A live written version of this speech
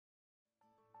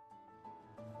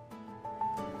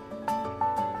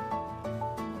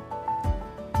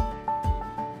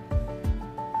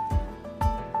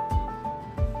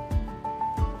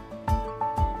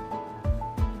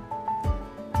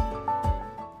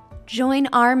Join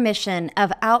our mission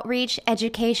of outreach,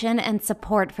 education, and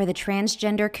support for the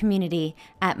transgender community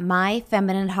at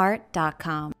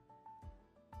myfeminineheart.com.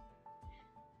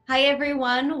 Hi,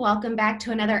 everyone. Welcome back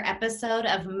to another episode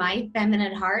of My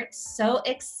Feminine Heart. So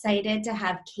excited to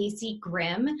have Casey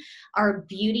Grimm, our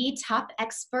beauty top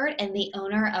expert and the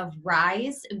owner of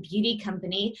Rise Beauty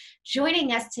Company,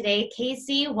 joining us today.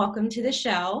 Casey, welcome to the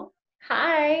show.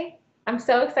 Hi, I'm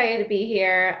so excited to be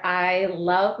here. I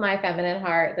love My Feminine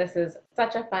Heart. This is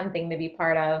such a fun thing to be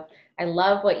part of. I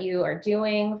love what you are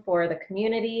doing for the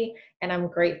community, and I'm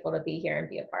grateful to be here and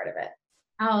be a part of it.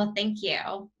 Oh, thank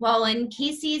you. Well, when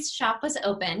Casey's shop was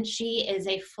open, she is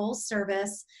a full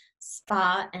service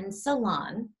spa and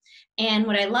salon. And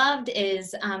what I loved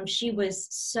is she was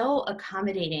so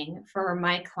accommodating for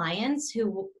my clients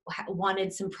who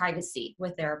wanted some privacy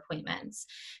with their appointments.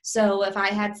 So if I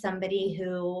had somebody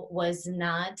who was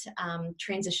not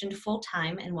transitioned full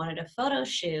time and wanted a photo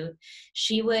shoot,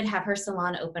 she would have her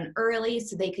salon open early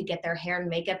so they could get their hair and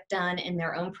makeup done in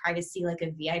their own privacy, like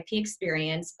a VIP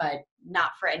experience, but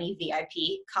not for any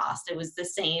VIP cost. It was the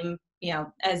same,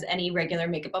 as any regular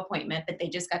makeup appointment, but they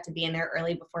just got to be in there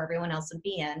early before everyone else would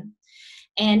be in.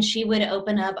 And she would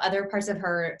open up other parts of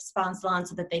her spa and salon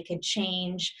so that they could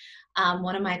change.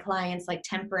 One of my clients, like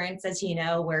Temperance, as you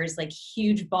know, wears like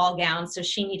huge ball gowns. So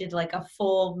she needed like a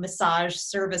full massage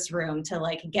service room to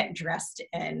like get dressed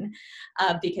in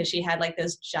because she had like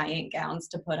those giant gowns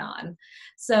to put on.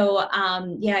 So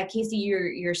yeah, Casey,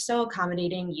 you're so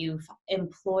accommodating. You've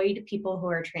employed people who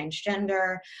are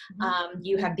transgender.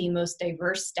 You have the most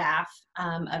diverse staff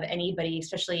of anybody,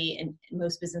 especially in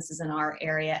most businesses in our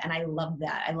area. And I love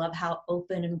that. I love how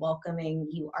open and welcoming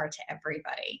you are to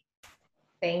everybody.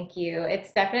 Thank you.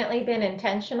 It's definitely been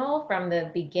intentional from the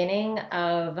beginning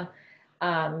of,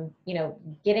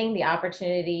 getting the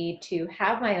opportunity to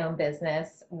have my own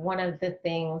business. One of the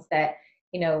things that,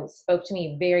 spoke to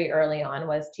me very early on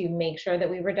was to make sure that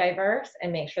we were diverse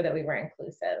and make sure that we were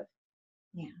inclusive.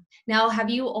 Yeah. Now,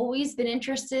 have you always been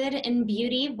interested in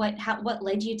beauty? What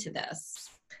led you to this?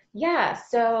 Yeah,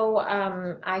 so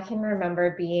I can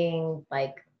remember being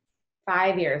like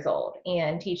 5 years old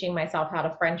and teaching myself how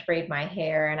to French braid my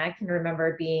hair. And I can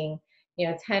remember being,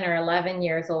 10 or 11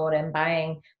 years old and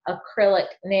buying acrylic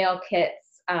nail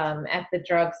kits at the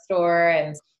drugstore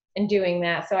and doing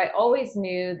that. So I always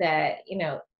knew that,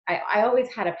 I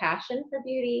always had a passion for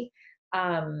beauty.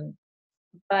 Um,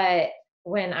 but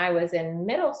when I was in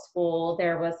middle school,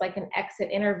 there was like an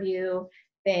exit interview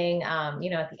thing, at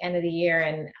the end of the year.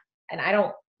 And I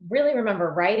don't really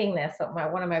remember writing this, but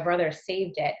one of my brothers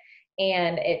saved it.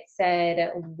 And it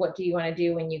said, "What do you want to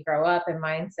do when you grow up?" And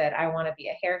mine said, "I want to be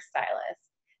a hairstylist."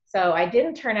 So I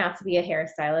didn't turn out to be a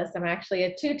hairstylist. I'm actually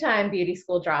a two-time beauty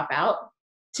school dropout.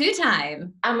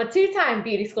 Two-time? I'm a two-time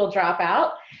beauty school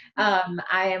dropout. I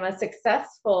am a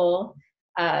successful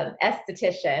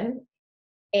esthetician,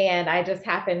 and I just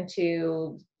happened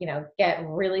to, get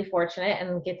really fortunate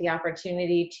and get the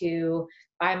opportunity to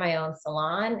buy my own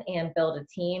salon and build a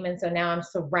team. And so now I'm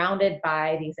surrounded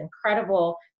by these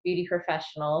incredible beauty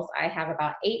professionals. I have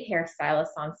about 8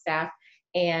 hairstylists on staff,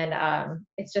 and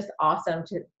it's just awesome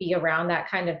to be around that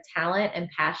kind of talent and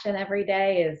passion every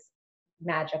day is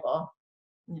magical.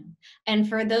 Yeah. And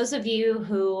for those of you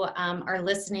who are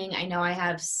listening, I know I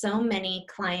have so many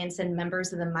clients and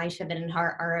members of the My Feminine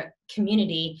Heart, our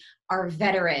community, are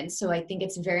veterans. So I think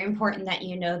it's very important that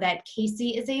you know that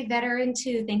Casey is a veteran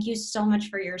too. Thank you so much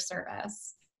for your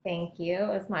service. Thank you. It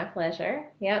was my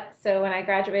pleasure. Yep. So when I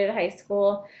graduated high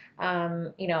school,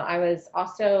 I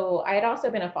had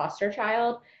also been a foster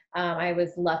child. I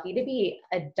was lucky to be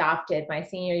adopted my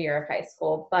senior year of high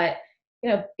school, but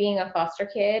being a foster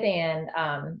kid and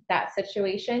that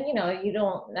situation, you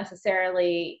don't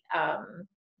necessarily,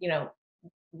 you know,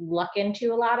 luck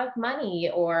into a lot of money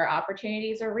or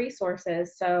opportunities or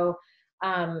resources. So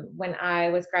when I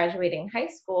was graduating high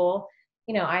school,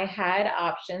 I had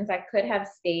options. I could have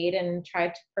stayed and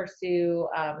tried to pursue,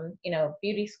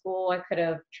 beauty school. I could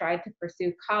have tried to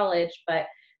pursue college, but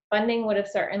funding would have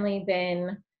certainly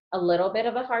been a little bit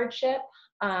of a hardship.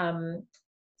 Um,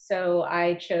 so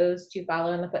I chose to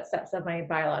follow in the footsteps of my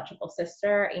biological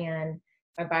sister and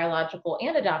my biological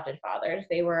and adopted fathers.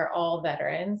 They were all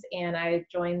veterans, and I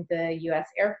joined the U.S.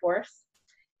 Air Force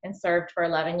and served for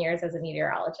 11 years as a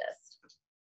meteorologist.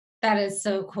 That is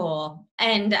so cool.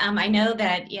 And I know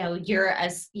that you're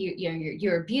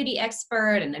a beauty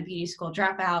expert and a beauty school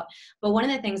dropout. But one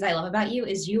of the things I love about you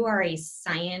is you are a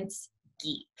science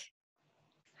geek.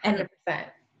 And 100%.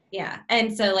 Yeah.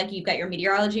 And so like you've got your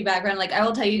meteorology background. Like I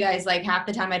will tell you guys, like half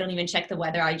the time I don't even check the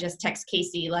weather. I just text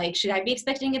Casey, like, should I be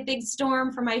expecting a big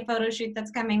storm for my photo shoot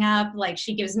that's coming up? Like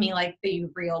she gives me like the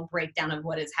real breakdown of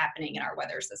what is happening in our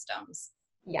weather systems.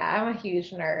 Yeah, I'm a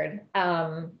huge nerd.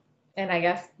 And I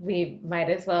guess we might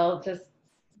as well just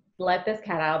let this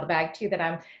cat out of the bag too, that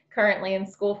I'm currently in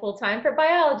school full time for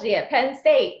biology at Penn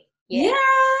State. Yeah.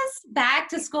 Yes. Back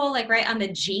to school, like right on the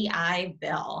GI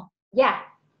Bill. Yeah.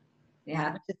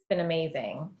 Yeah. Which has been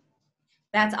amazing.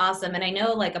 That's awesome. And I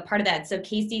know like a part of that, so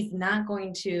Casey's not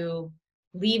going to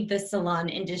leave the salon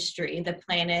industry. The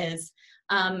plan is,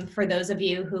 for those of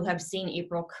you who have seen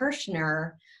April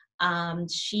Kirschner,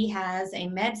 she has a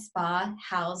med spa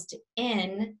housed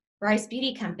in Rice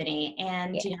Beauty Company.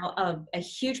 And, Yeah. you know, a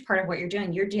huge part of what you're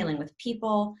doing, you're dealing with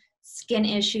people, skin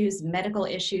issues, medical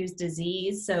issues,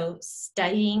 disease. So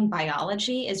studying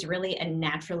biology is really a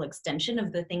natural extension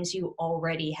of the things you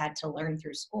already had to learn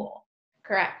through school.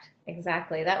 Correct.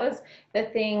 Exactly. That was the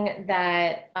thing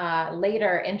that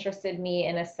later interested me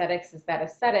in aesthetics, is that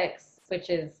aesthetics,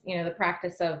 which is, you know, the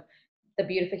practice of the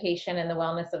beautification and the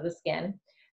wellness of the skin,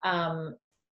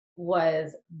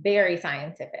 was very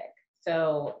scientific.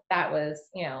 So that was,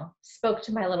 you know, spoke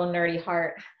to my little nerdy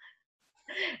heart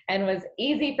and was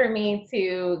easy for me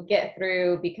to get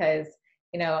through because,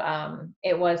 you know,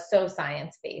 it was so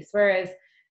science-based. Whereas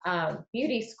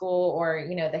beauty school, or,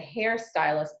 you know, the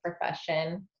hairstylist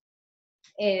profession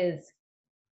is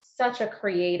such a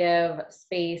creative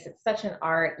space. It's such an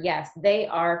art. Yes, they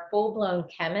are full-blown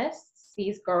chemists,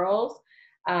 these girls.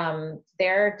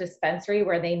 Their dispensary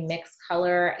where they mix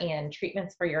color and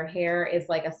treatments for your hair is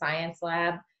like a science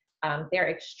lab. They're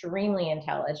extremely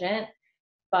intelligent,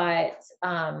 but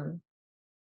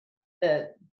the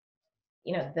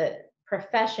you know, the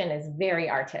profession is very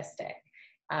artistic,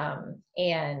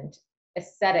 and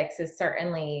aesthetics is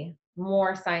certainly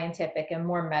more scientific and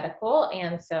more medical,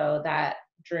 and so that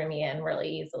drew me in really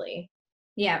easily.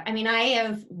 Yeah, I mean, I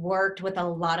have worked with a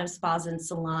lot of spas and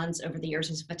salons over the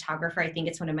years as a photographer. I think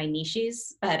it's one of my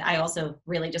niches, but I also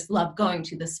really just love going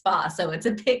to the spa. So it's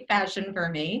a big passion for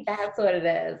me. That's what it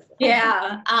is.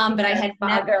 Yeah, but I You're a had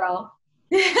spa girl.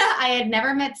 I had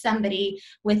never met somebody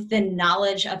with the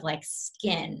knowledge of like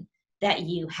skin that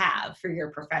you have for your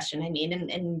profession. I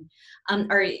mean,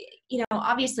 or you know,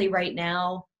 obviously right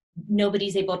now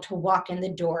nobody's able to walk in the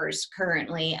doors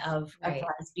currently of Right.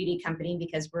 Rise Beauty Company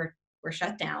because we're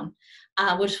shut down,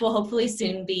 which will hopefully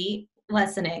soon be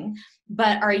lessening.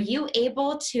 But are you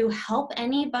able to help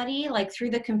anybody like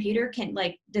through the computer? Can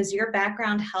like does your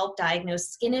background help diagnose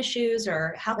skin issues,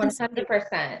 or how can somebody?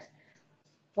 100%.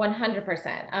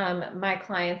 100%. My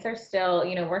clients are still,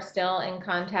 you know, we're still in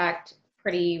contact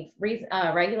pretty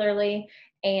regularly.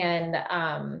 And,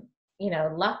 you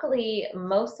know, luckily,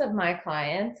 most of my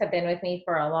clients have been with me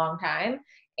for a long time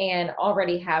and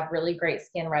already have really great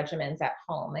skin regimens at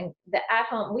home. And the at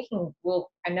home,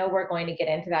 I know we're going to get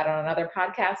into that on another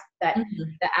podcast, that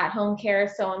Mhm. the at home care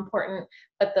is so important.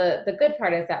 But the good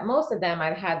part is that most of them,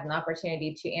 I've had an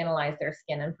opportunity to analyze their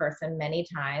skin in person many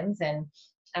times. And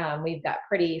we've got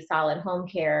pretty solid home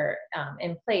care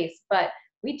in place, but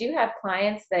we do have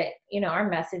clients that, you know, are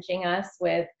messaging us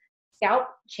with scalp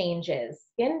changes,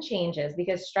 skin changes,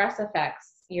 because stress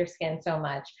affects your skin so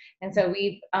much. And so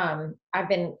I've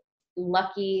been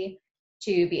lucky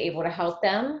to be able to help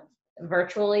them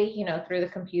virtually, you know, through the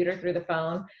computer, through the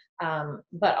phone.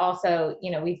 But also,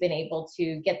 you know, we've been able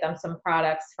to get them some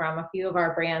products from a few of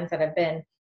our brands that have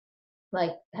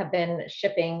been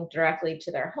shipping directly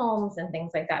to their homes and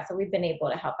things like that. So we've been able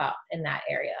to help out in that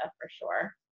area for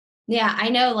sure. Yeah, I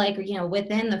know, like, you know,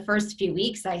 within the first few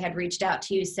weeks, I had reached out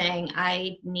to you saying,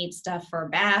 I need stuff for a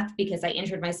bath because I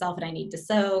injured myself and I need to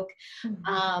soak.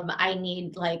 I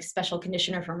need like special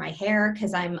conditioner for my hair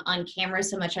because I'm on camera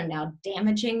so much. I'm now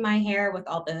damaging my hair with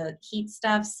all the heat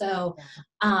stuff. So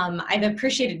I've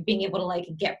appreciated being able to like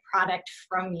get product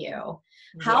from you.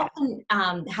 Yeah.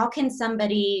 How can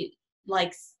somebody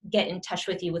like get in touch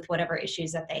with you with whatever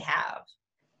issues that they have?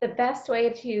 The best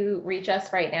way to reach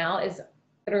us right now is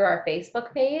through our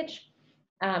Facebook page.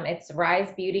 It's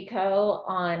Rise Beauty Co.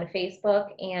 on Facebook,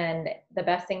 and the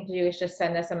best thing to do is just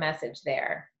send us a message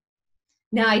there.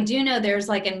 Now, I do know there's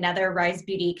like another Rise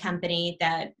Beauty company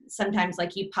that sometimes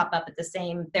like you pop up at the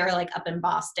same, they're like up in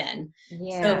Boston. So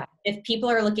Yeah. if people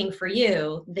are looking for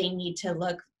you, they need to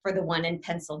look for the one in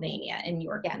Pennsylvania, in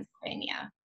York, Yes.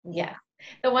 Pennsylvania. Yeah.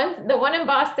 The one in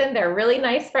Boston, they're really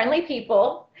nice, friendly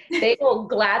people. They will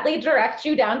gladly direct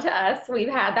you down to us. We've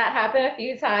had that happen a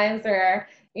few times where,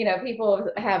 you know,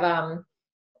 people have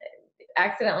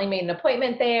accidentally made an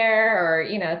appointment there, or,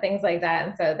 you know, things like that.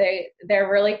 And so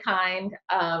they're really kind,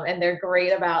 and they're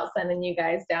great about sending you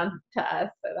guys down to us.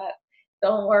 So that,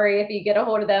 don't worry if you get a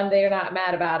hold of them, they're not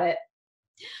mad about it.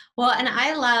 Well, and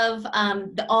I love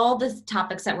all the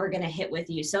topics that we're going to hit with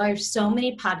you. So I have so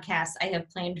many podcasts I have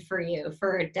planned for you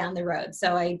for down the road.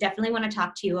 So I definitely want to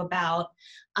talk to you about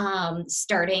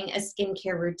starting a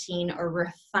skincare routine or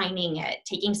refining it,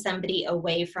 taking somebody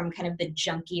away from kind of the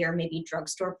junky or maybe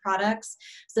drugstore products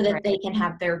so that Right. they can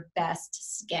have their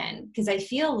best skin. Because I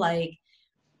feel like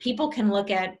people can look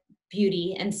at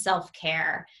beauty and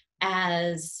self-care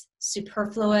as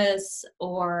superfluous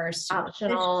or Optional,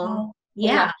 superficial.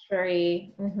 Yeah.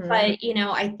 luxury. Hmm. But, you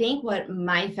know, I think what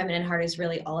My Feminine Heart is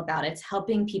really all about, it's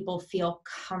helping people feel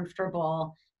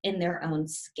comfortable in their own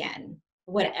skin,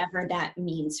 Yeah. whatever that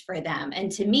means for them.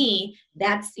 And to me,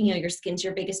 that's, you know, your skin's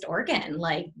your biggest organ.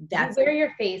 Like You that's wear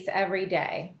your face every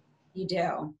day. you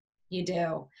do. You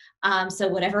do. So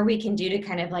whatever we can do to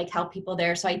kind of like help people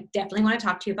there. So I definitely want to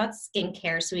talk to you about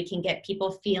skincare so we can get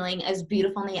people feeling as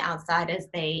beautiful on the outside as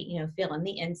they, you know, feel on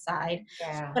the inside.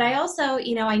 Yeah. But I also,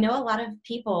 you know, I know a lot of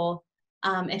people,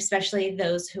 especially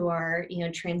those who are, you know,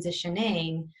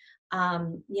 transitioning,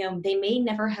 you know, they may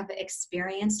never have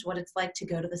experienced what it's like to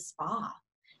go to the spa.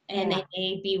 And Yeah. they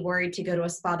may be worried to go to a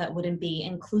spa that wouldn't be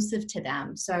inclusive to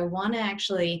them. So I want to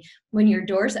actually, when your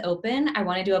doors open, I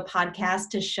want to do a podcast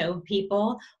to show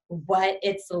people what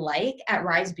it's like at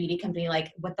Rise Beauty Company,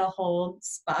 like what the whole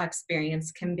spa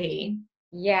experience can be.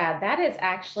 Yeah, that is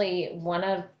actually one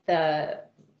of the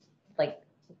like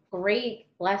great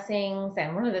blessings,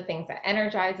 and one of the things that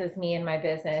energizes me in my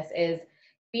business is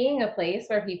being a place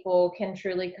where people can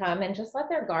truly come and just let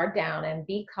their guard down and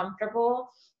be comfortable,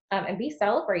 and be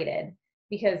celebrated,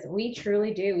 because we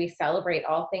truly do, we celebrate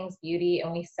all things beauty,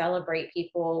 and we celebrate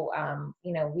people.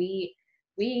 You know, we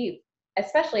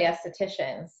especially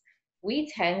estheticians, we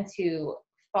tend to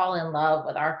fall in love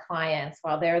with our clients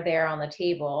while they're there on the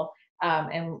table,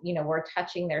 and, you know, we're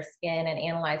touching their skin and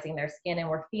analyzing their skin, and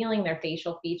we're feeling their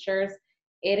facial features.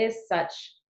 It is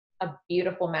such a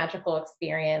beautiful, magical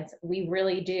experience. We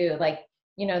really do, like,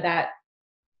 you know, that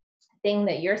thing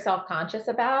that you're self-conscious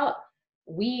about,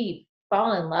 we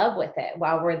fall in love with it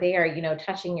while we're there, you know,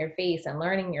 touching your face and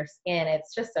learning your skin.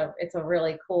 It's a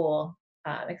really cool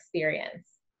experience.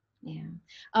 Yeah.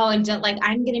 Oh, and don't, like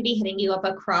I'm going to be hitting you up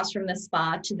across from the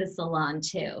spa to the salon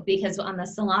too, because on the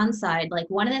salon side, like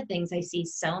one of the things I see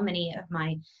so many of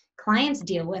my clients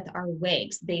deal with are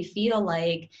wigs. They feel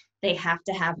like they have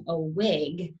to have a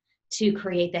wig to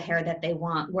create the hair that they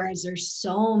want, whereas there's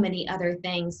so many other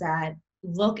things that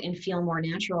look and feel more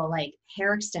natural, like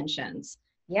hair extensions.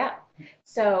 Yeah.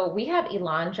 So we have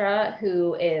Elandra,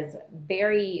 who is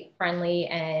very friendly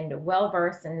and well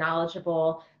versed and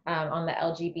knowledgeable, on the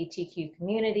LGBTQ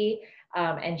community.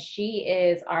 And she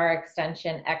is our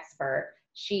extension expert.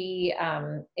 She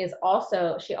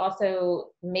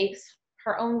also makes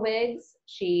her own wigs.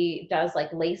 She does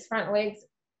like lace front wigs,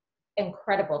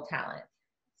 incredible talent.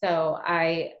 So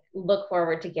I look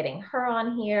forward to getting her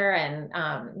on here and,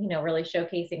 you know, really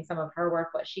showcasing some of her work,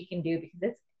 what she can do, because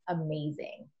it's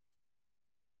amazing.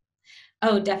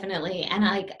 Oh, definitely.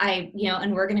 And you know,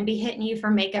 and we're going to be hitting you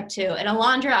for makeup too. And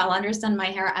Alondra's done my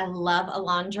hair. I love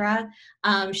Alondra.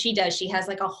 She does. She has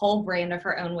like a whole brand of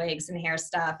her own wigs and hair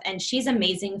stuff. And she's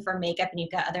amazing for makeup. And you've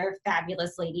got other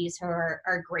fabulous ladies who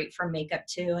are great for makeup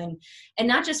too. And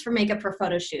not just for makeup, for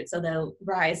photo shoots. Although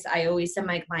Rise, I always send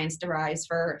my clients to Rise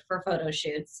for photo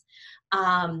shoots.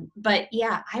 But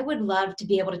yeah, I would love to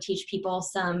be able to teach people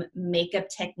some makeup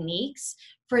techniques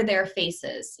for their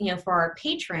faces. You know, for our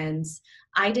patrons,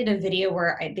 I did a video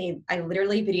where I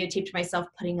literally videotaped myself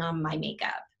putting on my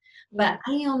makeup. Yeah.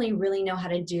 But I only really know how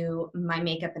to do my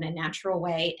makeup in a natural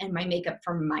way and my makeup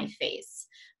for my face,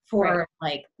 Right. for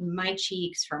like my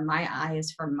cheeks, for my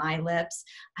eyes, for my lips.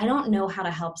 I don't know how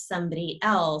to help somebody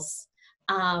else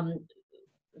um,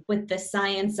 with the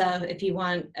science of, if you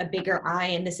want a bigger eye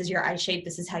and this is your eye shape,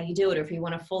 this is how you do it. Or if you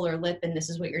want a fuller lip and this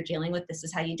is what you're dealing with, this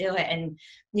is how you do it. And,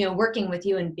 you know, working with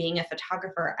you and being a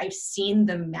photographer, I've seen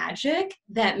the magic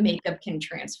that makeup can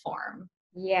transform.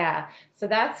 Yeah. So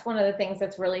that's one of the things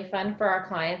that's really fun for our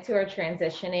clients who are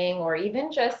transitioning, or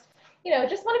even just, you know,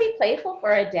 just want to be playful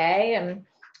for a day. And,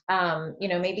 you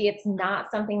know, maybe it's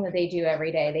not something that they do every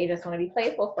day. They just want to be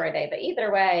playful for a day. But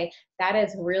either way, that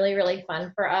is really, really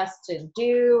fun for us to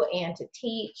do and to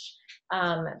teach,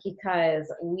 because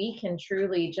we can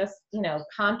truly just, you know,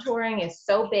 contouring is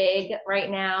so big right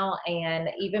now. And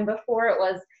even before it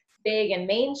was big and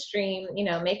mainstream, you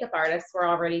know, makeup artists were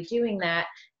already doing that.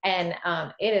 And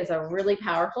it is a really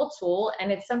powerful tool.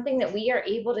 And it's something that we are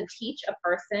able to teach a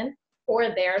person for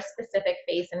their specific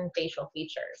face and facial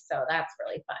features. So that's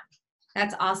really fun.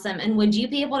 That's awesome. And would you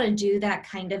be able to do that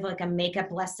kind of like a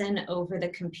makeup lesson over the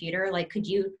computer? Like, could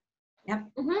you? Yep.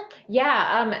 Mm-hmm.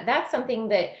 Yeah, that's something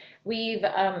that we've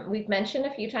mentioned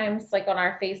a few times, like on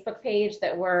our Facebook page,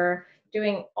 that we're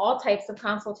doing all types of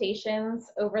consultations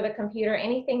over the computer.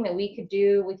 Anything that we could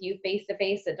do with you face to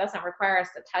face that doesn't require us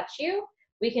to touch you,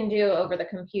 we can do over the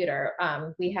computer.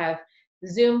 We have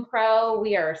Zoom Pro.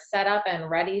 We are set up and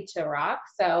ready to rock.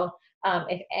 So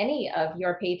if any of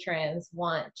your patrons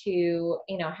want to,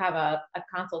 have a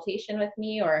consultation with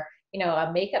me, or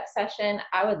a makeup session,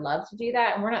 I would love to do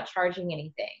that. And we're not charging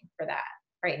anything for that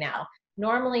right now.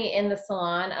 Normally in the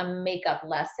salon, a makeup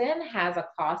lesson has a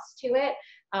cost to it.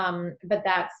 But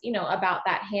that's, about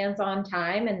that hands-on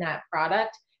time and that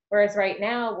product. Whereas right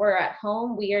now we're at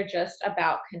home, we are just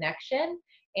about connection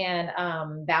and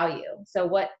value. So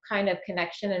what kind of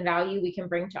connection and value we can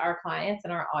bring to our clients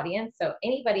and our audience. So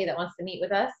anybody that wants to meet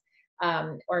with us,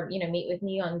 or, meet with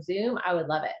me on Zoom, I would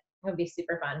love it. It would be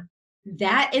super fun.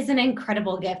 That is an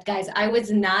incredible gift, guys. I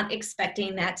was not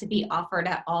expecting that to be offered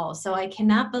at all. So I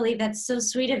cannot believe that's so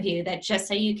sweet of you, that just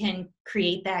so you can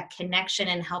create that connection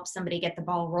and help somebody get the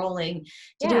ball rolling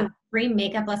to do a free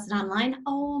makeup lesson online.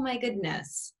 Oh my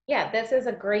goodness. Yeah, this is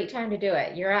a great time to do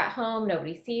it. You're at home,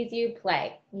 nobody sees you,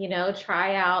 play,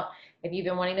 try out. If you've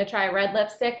been wanting to try a red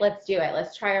lipstick, let's do it.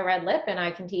 Let's try a red lip, and I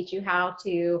can teach you how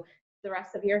to the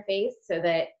rest of your face so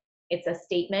that it's a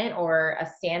statement or a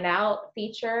standout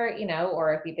feature,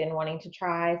 or if you've been wanting to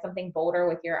try something bolder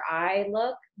with your eye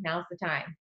look, now's the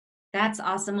time. That's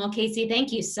awesome. Well, Casey,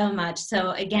 thank you so much.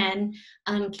 So again,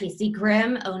 Casey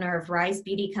Grimm, owner of Rise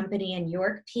Beauty Company in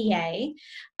York, PA.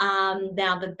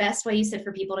 Now, the best way you said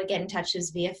for people to get in touch is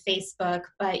via Facebook,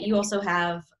 but you also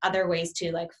have other ways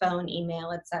too, like phone,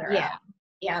 email, etc. Yeah.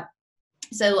 Yeah.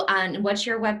 So what's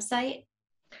your website?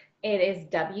 It is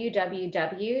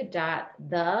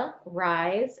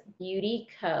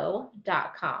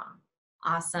www.therisebeautyco.com.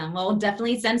 Awesome. Well, we'll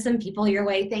definitely send some people your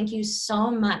way. Thank you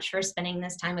so much for spending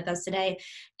this time with us today.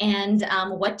 And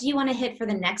what do you want to hit for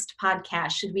the next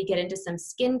podcast? Should we get into some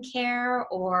skincare,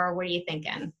 or what are you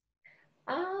thinking?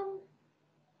 I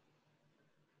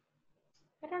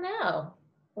don't know.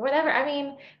 Whatever. I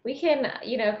mean, we can,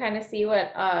 kind of see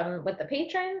what the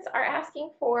patrons are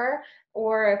asking for,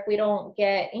 or if we don't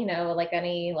get, like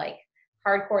any like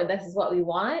hardcore, this is what we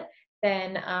want,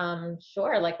 then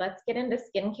sure, like let's get into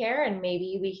skincare, and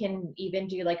maybe we can even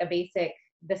do like a basic,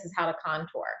 this is how to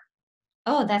contour.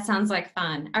 Oh, that sounds like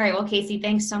fun. All right. Well, Casey,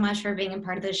 thanks so much for being a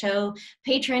part of the show.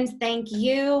 Patrons, thank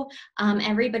you.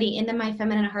 Everybody in the My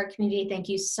Feminine Heart community, thank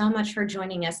you so much for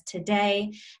joining us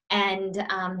today, and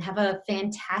have a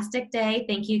fantastic day.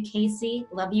 Thank you, Casey.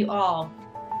 Love you all.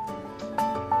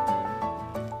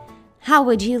 How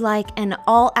would you like an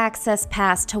all-access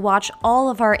pass to watch all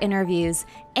of our interviews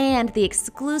and the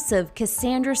exclusive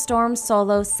Cassandra Storm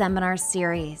Solo Seminar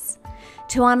Series?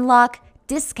 To unlock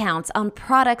discounts on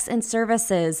products and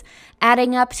services,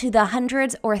 adding up to the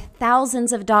hundreds or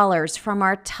thousands of dollars from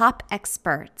our top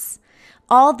experts.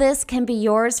 All this can be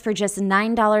yours for just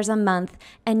 $9 a month,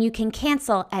 and you can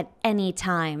cancel at any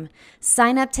time.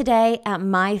 Sign up today at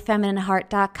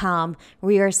myfeminineheart.com.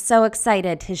 We are so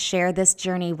excited to share this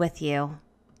journey with you.